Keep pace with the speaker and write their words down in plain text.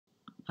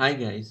Hi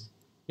guys,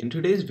 in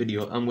today's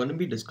video I'm going to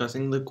be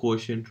discussing the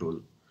quotient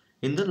rule.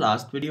 In the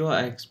last video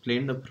I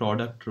explained the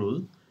product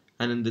rule,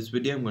 and in this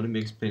video I'm going to be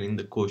explaining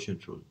the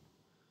quotient rule.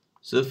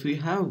 So if we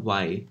have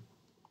y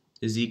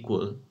is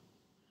equal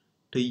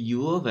to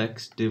u of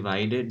x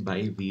divided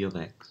by v of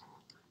x,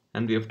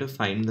 and we have to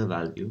find the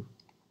value,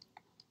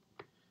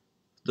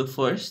 the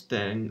first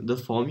thing, the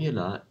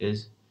formula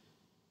is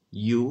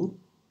u,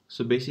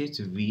 so basically it's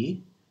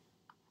v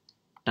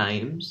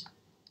times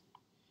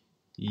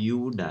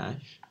u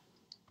dash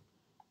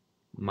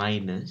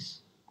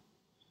minus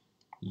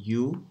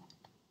u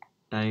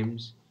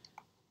times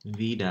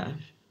v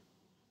dash,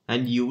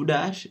 and u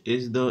dash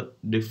is the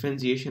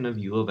differentiation of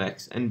u of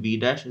x and v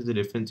dash is the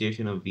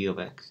differentiation of v of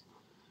x,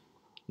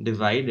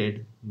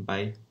 divided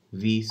by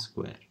v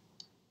square.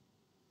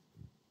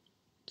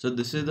 So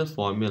this is the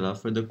formula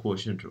for the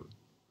quotient rule.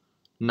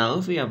 Now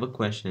if we have a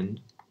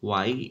question,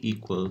 y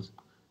equals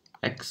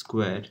x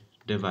squared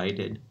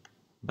divided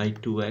by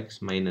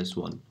 2x minus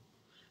 1,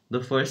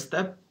 the first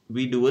step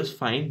we do is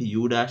find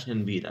u dash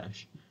and v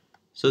dash.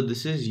 So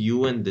this is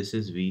u and this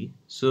is v.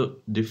 So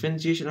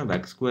differentiation of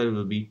x squared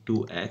will be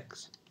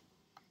 2x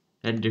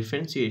and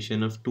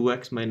differentiation of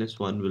 2x minus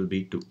 1 will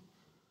be 2.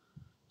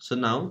 So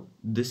now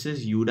this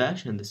is u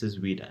dash and this is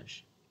v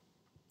dash.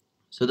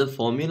 So the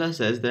formula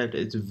says that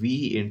it's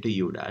v into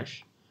u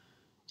dash.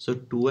 So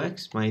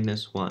 2x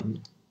minus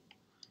 1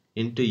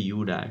 into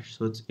u dash,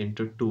 so it's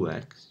into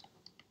 2x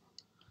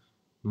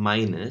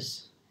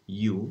minus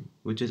u,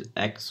 which is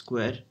x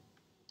squared,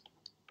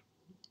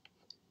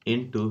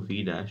 into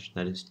v dash,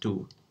 that is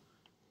 2,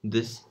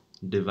 this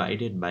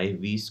divided by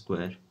v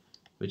square,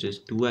 which is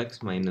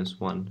 2x minus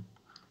 1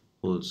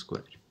 whole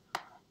square.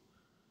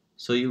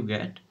 So you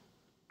get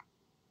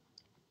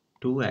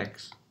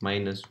 2x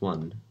minus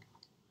 1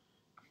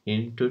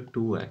 into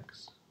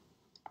 2x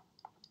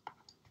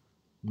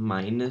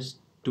minus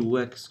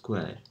 2x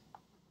square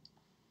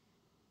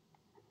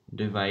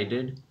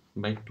divided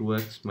by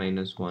 2x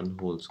minus 1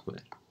 whole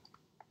square.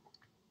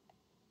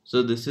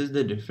 So this is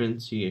the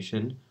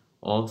differentiation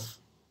of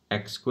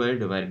x squared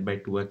divided by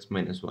 2x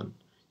minus 1.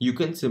 You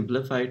can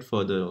simplify it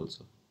further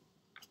also.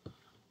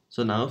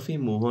 So now if we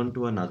move on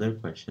to another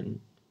question.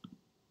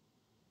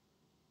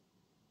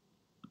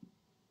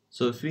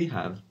 So if we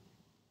have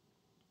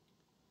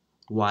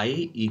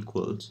y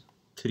equals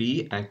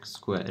 3x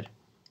squared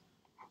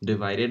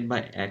divided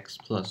by x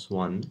plus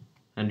 1,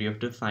 and we have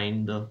to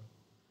find the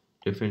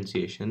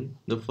differentiation.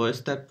 The first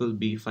step will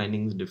be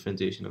finding the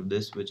differentiation of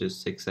this, which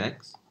is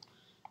 6x,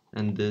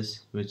 and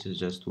this, which is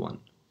just 1.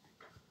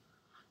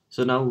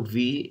 So now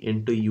v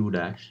into u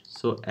dash,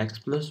 so x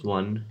plus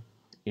 1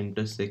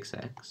 into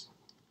 6x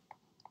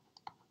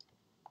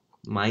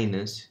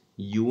minus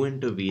u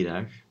into v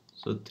dash,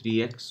 so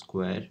 3x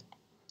square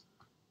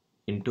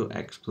into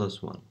x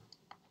plus 1.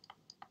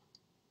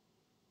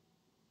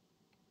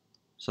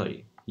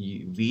 Sorry,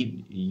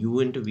 u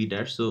into v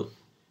dash, so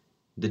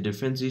the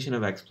differentiation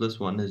of x plus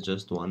 1 is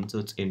just 1, so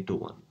it's into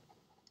 1,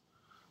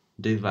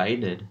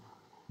 divided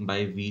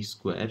by v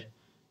square,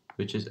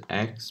 which is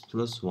x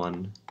plus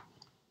 1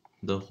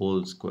 the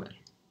whole square.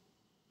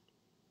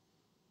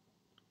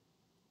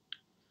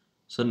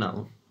 So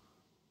now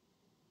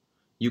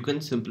you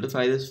can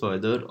simplify this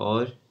further,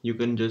 or you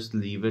can just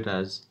leave it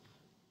as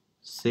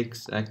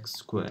 6x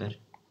square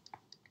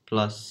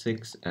plus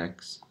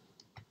 6x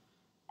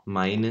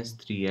minus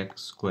 3x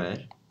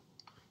square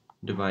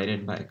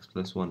divided by x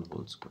plus 1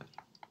 whole square.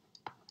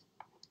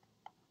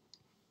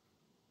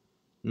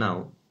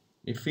 Now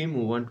if we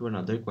move on to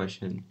another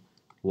question,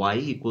 y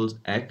equals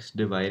x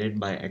divided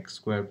by x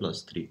square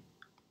plus 3.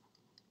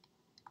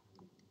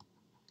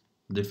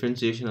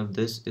 Differentiation of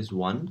this is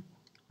 1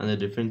 and the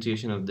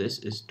differentiation of this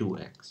is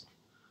 2x.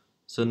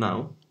 So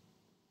now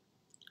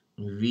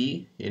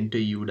v into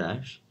u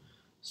dash,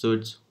 so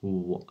it's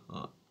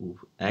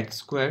x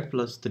squared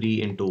plus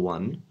 3 into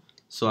 1,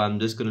 so I'm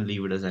just going to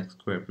leave it as x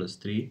squared plus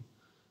 3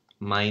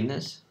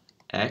 minus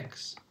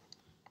x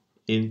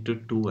into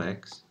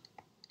 2x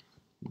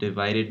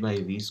divided by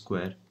v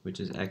square, which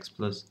is x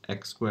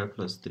squared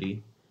plus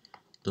 3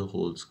 the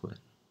whole square.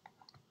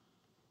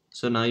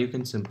 So now you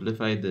can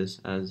simplify this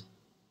as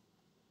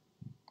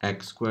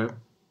x squared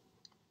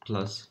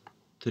plus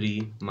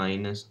 3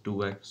 minus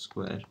 2x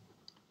square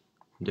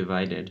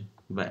divided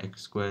by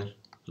x square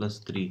plus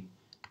 3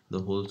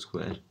 the whole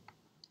square,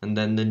 and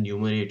then the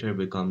numerator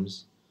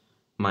becomes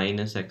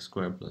minus x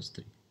squared plus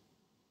 3.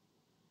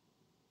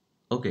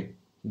 Okay,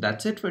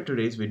 that's it for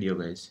today's video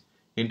guys.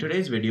 In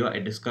today's video I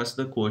discussed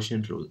the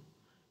quotient rule.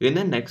 In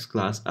the next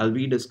class I'll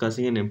be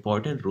discussing an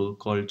important rule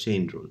called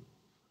chain rule.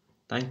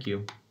 Thank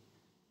you.